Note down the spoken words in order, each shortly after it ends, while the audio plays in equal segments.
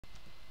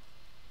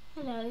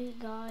Hello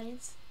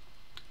guys,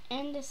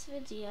 in this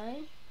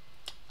video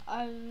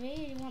I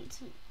really want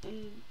to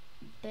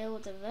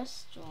build a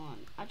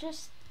restaurant. I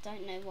just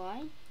don't know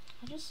why.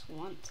 I just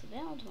want to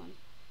build one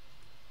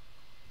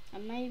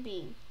and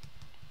maybe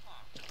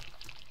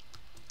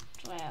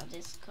try out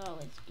this car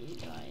with you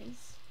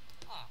guys.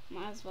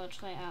 Might as well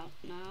try it out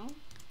now.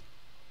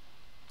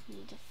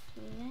 Need a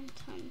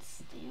flint and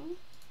steel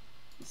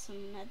and some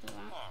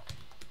netherrack.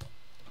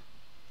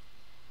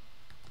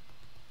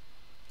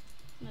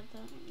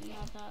 Another.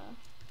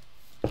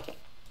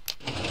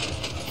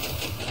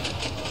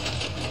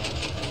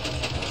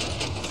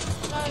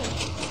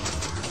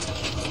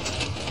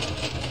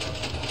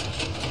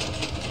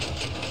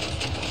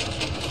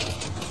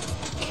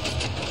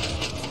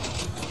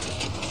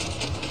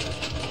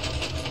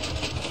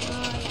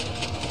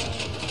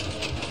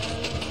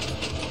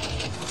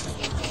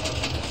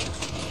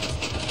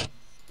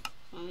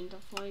 The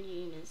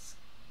volume is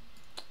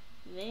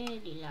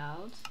really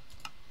loud.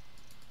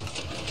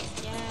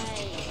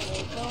 Yay,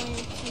 we're going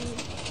to...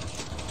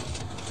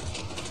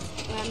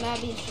 Well,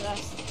 maybe I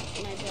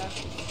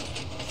should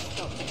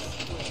stop this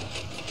quick.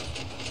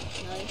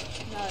 No,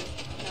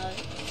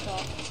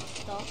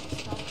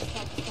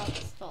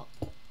 stop.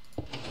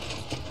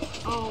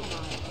 Oh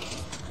my.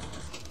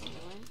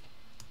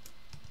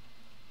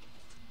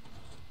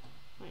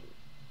 Right,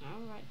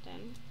 alright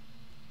then.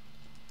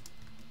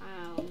 I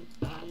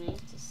need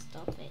to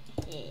stop it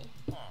here.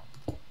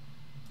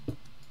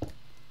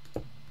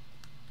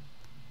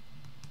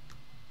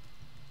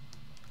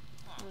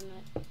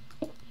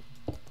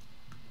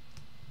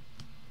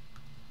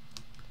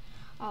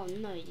 Oh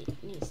no,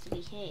 it needs to be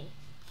here.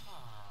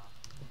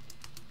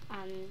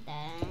 And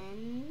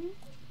then...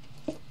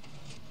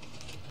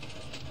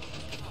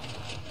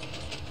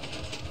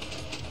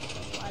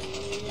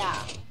 voila!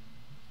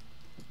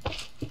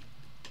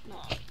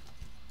 No.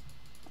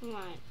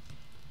 Right.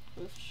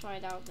 We've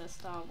tried out the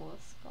Star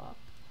Wars car.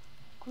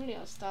 Call it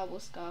a Star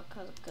Wars car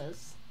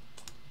because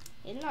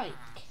it like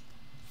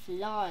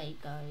fly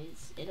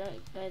goes. It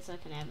like goes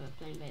like an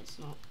aeroplane, but it's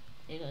not.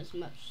 It goes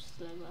much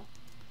slower.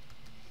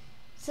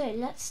 So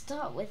let's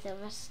start with the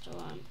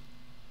restaurant.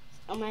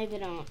 Or maybe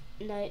not.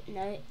 No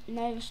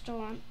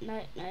restaurant.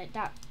 No,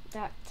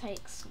 that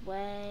takes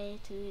way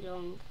too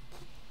long.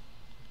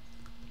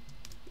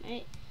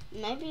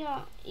 Maybe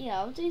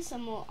I'll do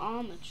some more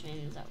armor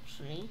trims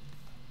actually.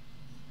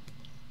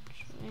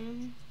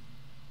 Trim.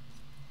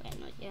 Wait,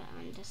 not yet.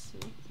 And a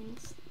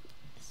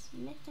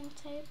smithing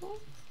table.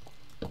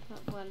 Put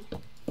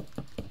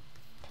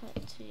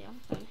two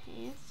of them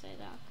here so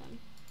that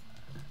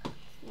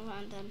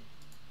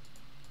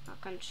I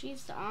can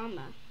choose the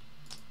armor.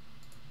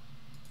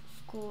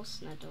 Of course,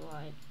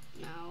 netherite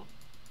now.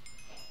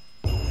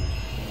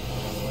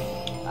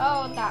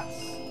 Oh, that's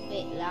a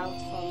bit loud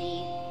for me.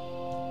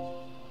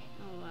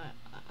 Alright,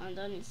 and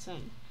I need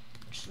some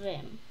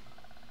trim.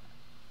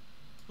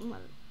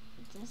 Well,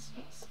 this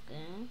looks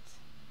good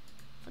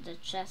for the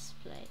chest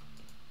plate.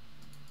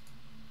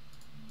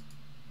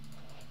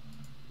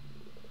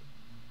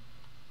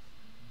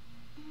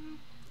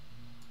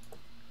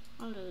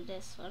 I'll do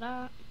this for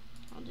that.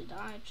 I'll do the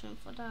eye trim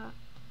for that.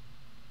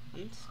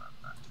 And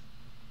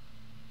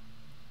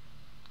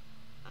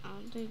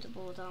I'll do the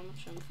board armor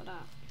trim for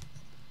that.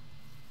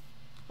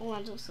 Oh,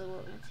 and also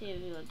what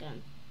material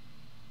again?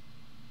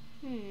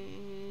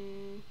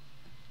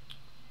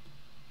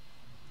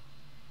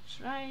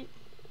 Should I?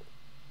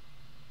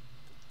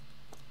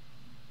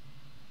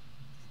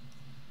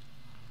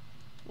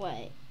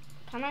 Wait,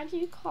 can I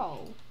do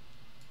coal?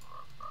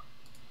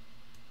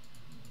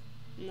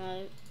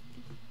 No.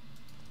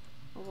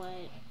 Oh,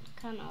 wait,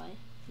 can I?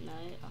 No,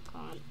 I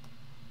can't.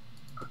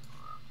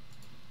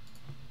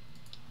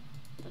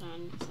 But I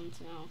need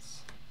something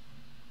else.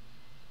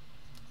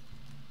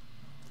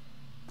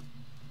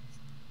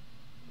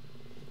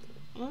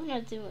 I'm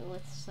gonna do it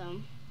with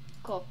some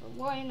copper.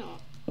 Why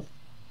not?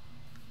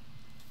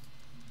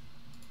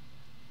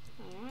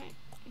 Alright.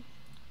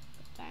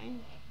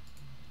 Dang.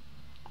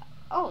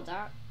 Oh,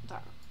 that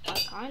I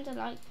kinda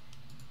like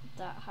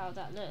that, how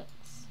that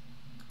looks.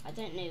 I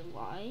don't know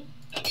why.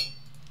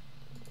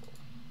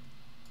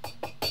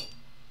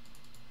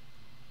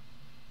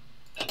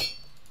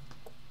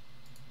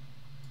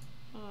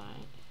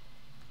 Alright.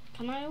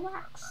 Can I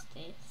wax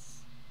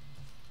this?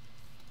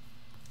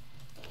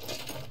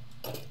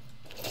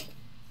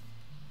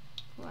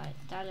 Right,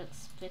 that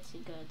looks pretty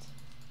good.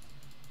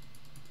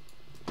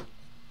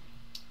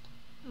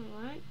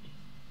 Alright.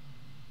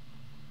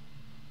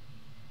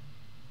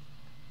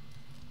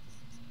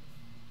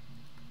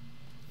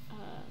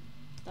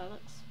 That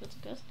looks pretty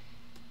good.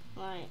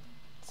 Right,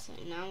 so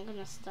now I'm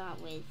gonna start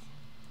with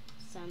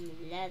some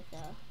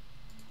leather.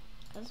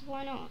 Because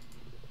why not?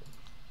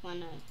 Why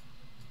not?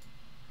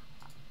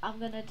 I'm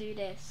gonna do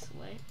this,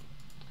 wait.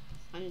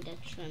 And the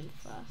trim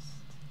first.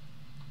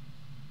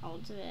 I'll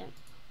do it.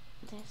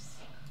 This,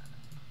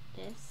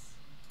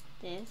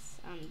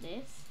 and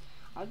this.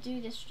 I'll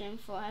do this trim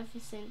for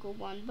every single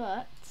one,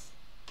 but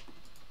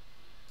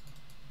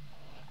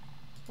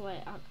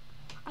wait,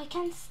 I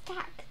can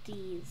stack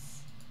these.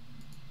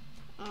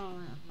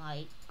 Oh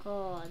my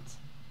god.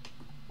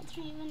 I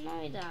didn't even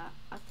know that.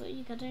 I thought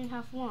you could only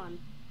have one.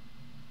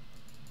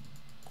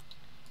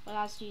 Well,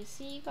 as you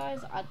see,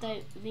 guys, I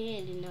don't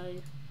really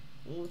know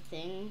all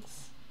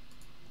things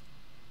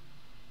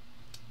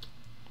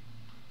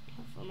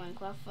for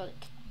Minecraft.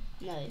 Like,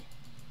 no.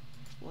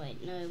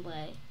 Wait, no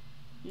way.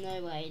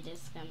 No way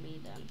this can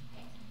be done.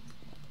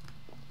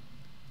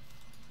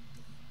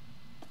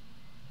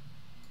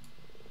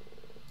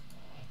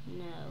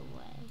 No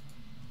way.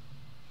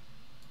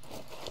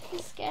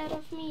 You're scared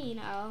of me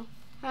now,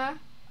 huh?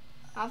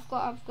 I've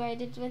got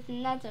upgraded with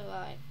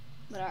netherite,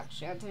 but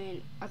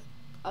actually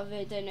I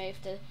really don't know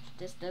if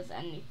this does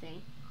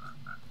anything.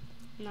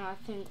 No, I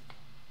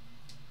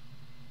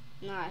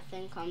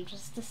think I'm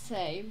just the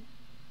same.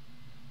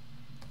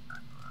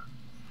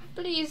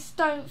 Please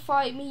don't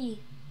fight me.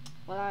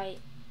 Well,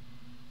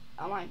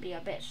 I might be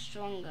a bit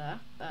stronger,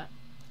 but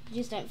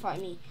please don't fight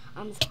me.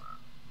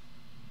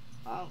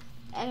 Oh,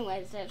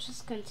 anyways, let's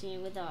just continue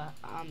with our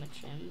armor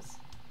trims.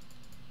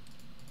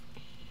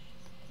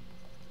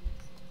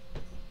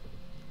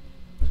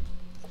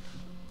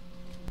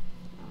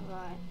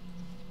 Alright.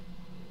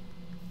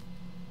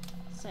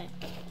 So,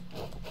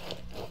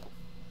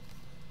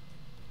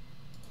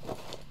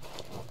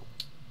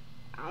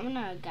 I'm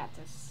gonna get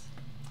this.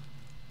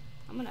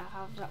 I'm gonna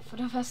have that for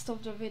the rest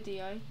of the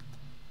video.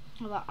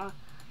 But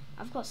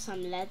I've got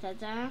some leather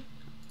there.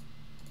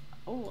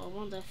 Oh, I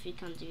wonder if we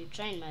can do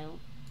chainmail.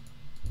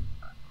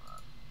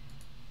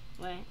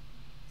 Wait,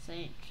 so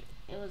it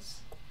was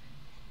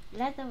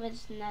leather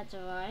with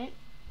netherite,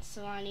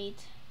 so I need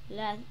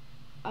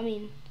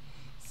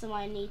so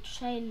I need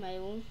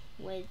chainmail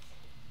with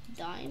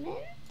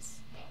diamonds?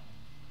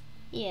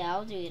 Yeah,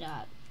 I'll do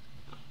that.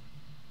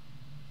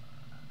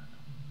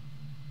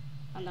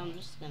 And I'm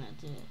just gonna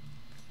do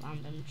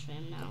random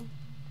trim now.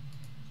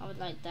 I would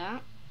like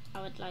that,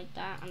 I would like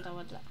that, and I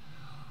would like...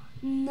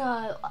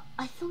 No,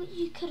 I thought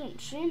you couldn't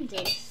trim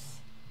this.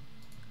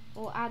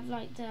 Or add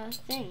like the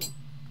thing.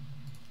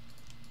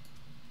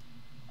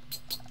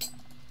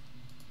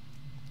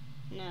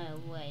 No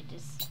way,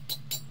 this...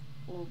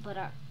 Oh, but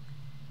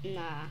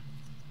nah.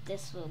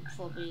 This will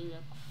probably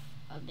look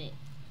a bit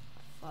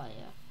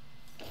fire.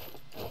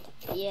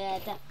 Yeah,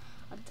 that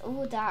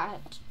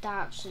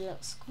actually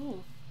looks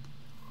cool.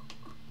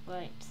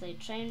 Right, so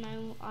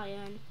chainmail,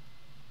 iron,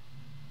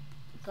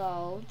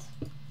 gold,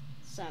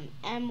 some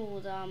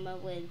emerald armor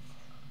with...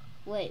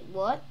 Wait,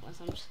 what?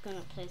 So I'm just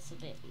gonna place a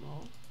bit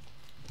more.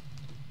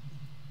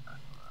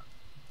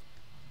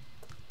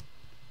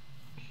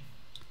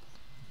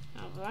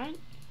 Alright,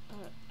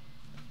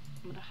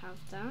 I'm gonna have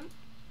that,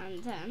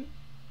 and then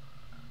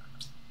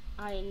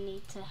I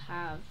need to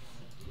have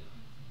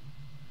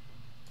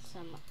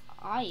some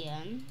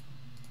iron.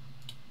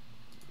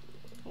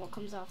 What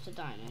comes after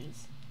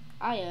diamonds?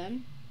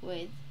 Iron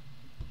with,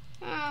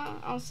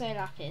 I'll say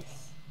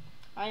lapis.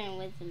 Iron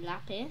with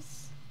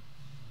lapis,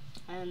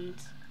 and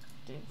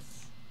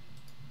this.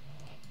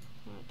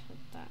 I'll put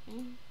that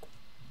in,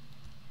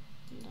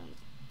 and then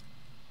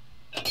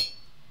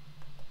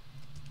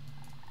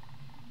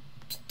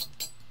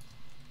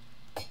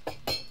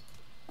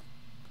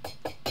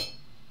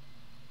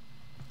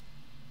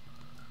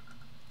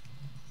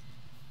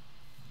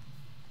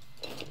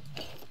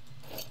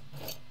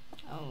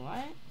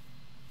alright.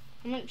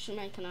 I'm actually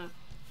making a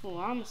full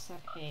armor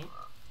set here.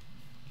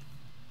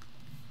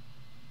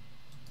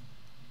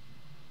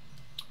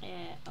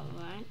 Yeah,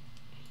 alright.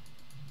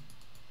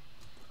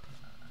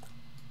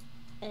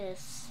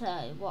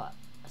 So what?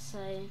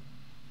 So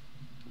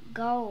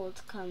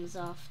gold comes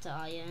after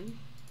iron.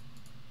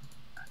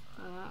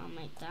 Alright, I'll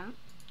make that.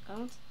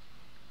 Gold.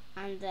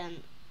 And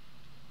then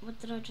what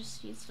did I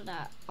just use for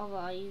that? Oh,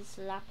 I used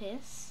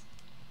lapis.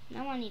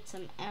 Now I need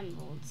some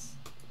emeralds.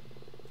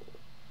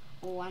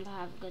 Oh, and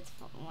I have a good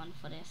one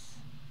for this.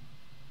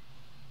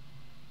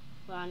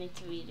 Well, I need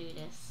to redo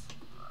this.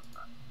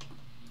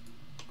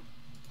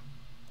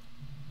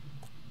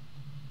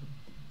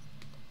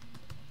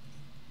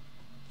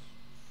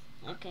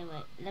 Okay,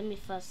 wait. Let me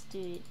first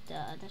do the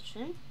other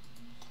trim.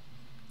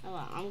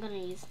 Alright, I'm gonna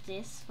use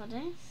this for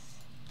this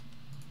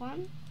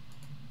one.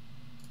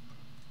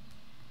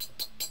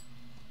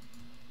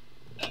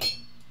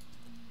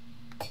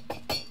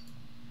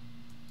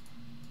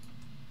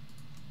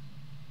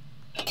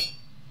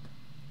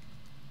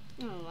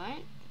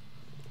 Alright.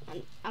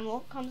 And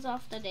what comes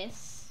after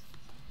this?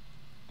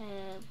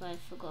 I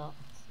forgot.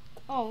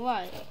 Oh,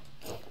 right.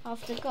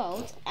 After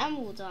gold,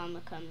 emerald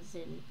armor comes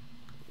in.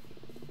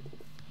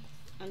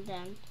 And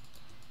then,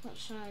 what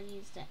should I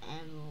use the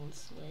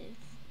emeralds with?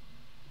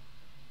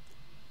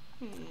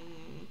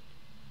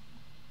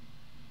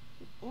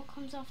 What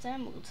comes after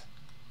emerald?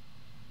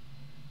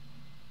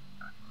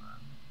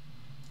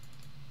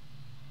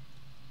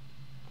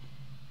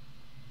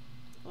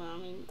 Well, I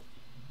mean,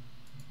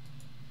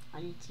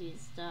 I need to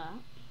use that.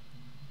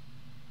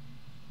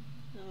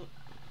 Well,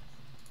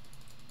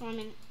 I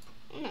mean,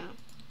 no.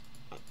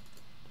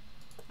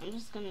 I'm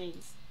just gonna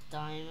use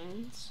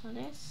diamonds for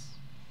this,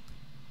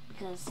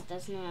 because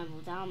there's no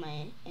emerald armor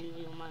in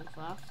real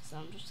Minecraft, so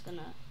I'm just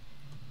gonna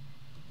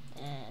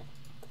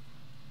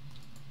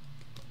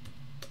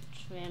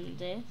trim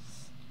this,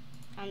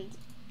 and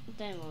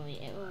don't worry,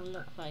 it will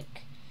look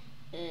like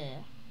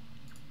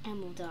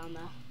emerald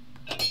armor.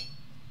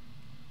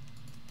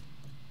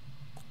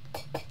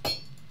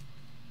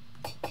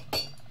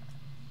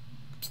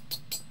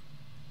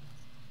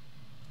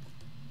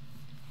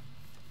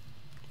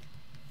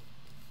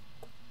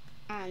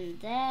 And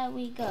there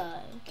we go.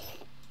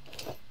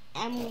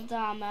 Emerald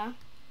armor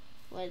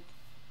with,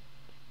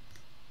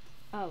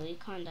 oh, we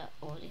kinda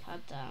already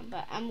had that,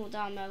 but emerald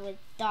armor with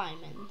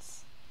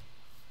diamonds.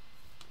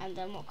 And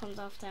then what comes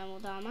after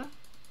emerald armor?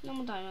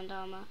 Normal diamond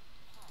armor.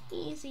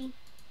 Easy.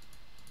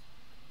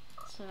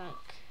 So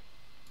like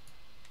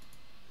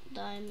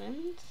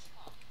diamond,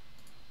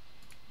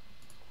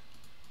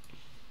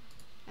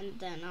 and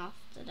then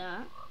after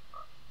that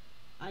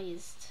I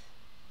used,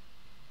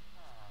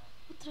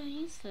 what did I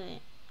use for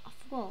it? I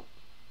forgot.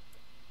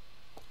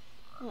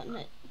 What,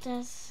 no,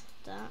 there's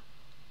that,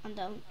 and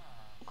then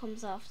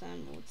comes after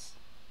emeralds.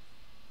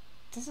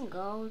 Doesn't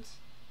gold?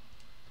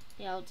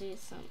 Yeah, I'll do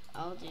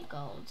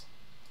gold,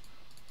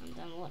 and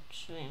then what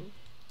trim?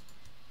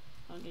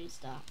 I'll use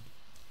that.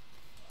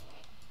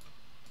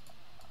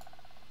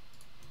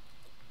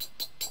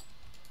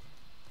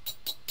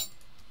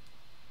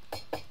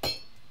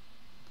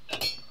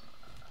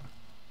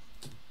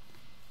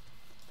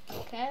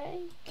 Okay.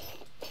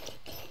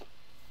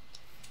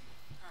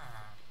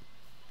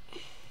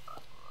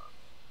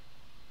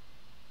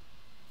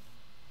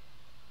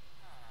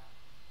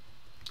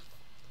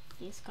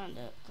 These kind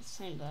of the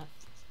same, but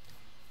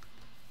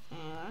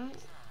alright.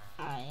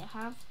 I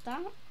have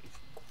that,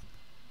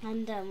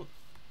 and then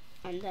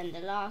the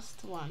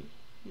last one,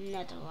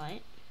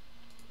 netherite.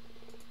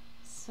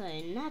 So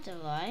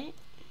netherite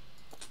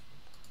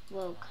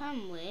will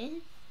come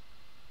with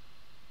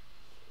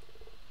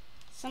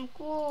some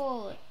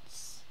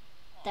quartz.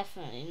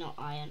 Definitely not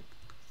iron,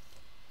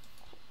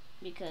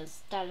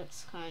 because that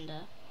looks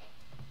kinda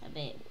a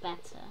bit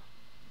better.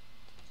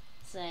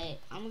 So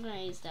I'm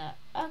gonna use the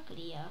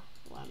uglier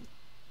one,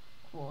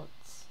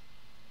 quartz.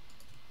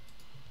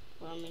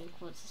 Well, I mean,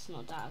 quartz is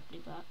not that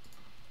ugly, but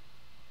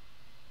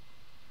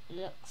it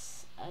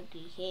looks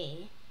ugly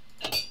here,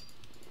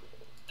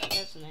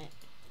 doesn't it?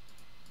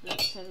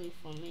 Looks ugly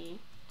for me.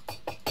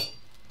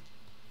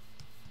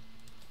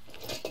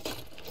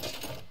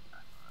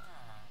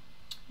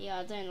 Yeah,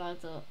 I don't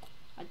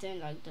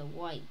like the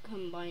white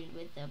combined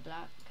with the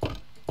black.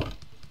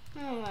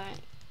 Alright,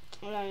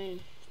 well, I mean,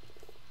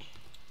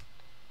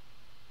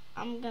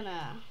 I'm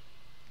gonna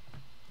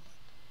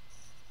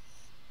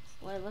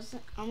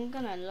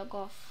log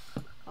off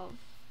of,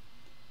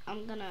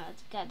 I'm gonna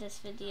get this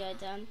video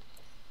done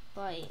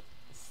by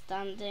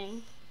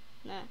standing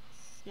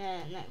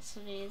next to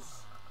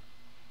these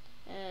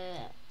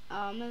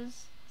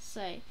armors.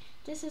 So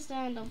this is the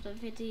end of the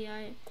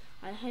video.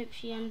 I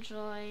hope you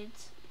enjoyed.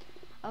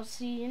 I'll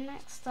see you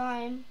next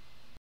time.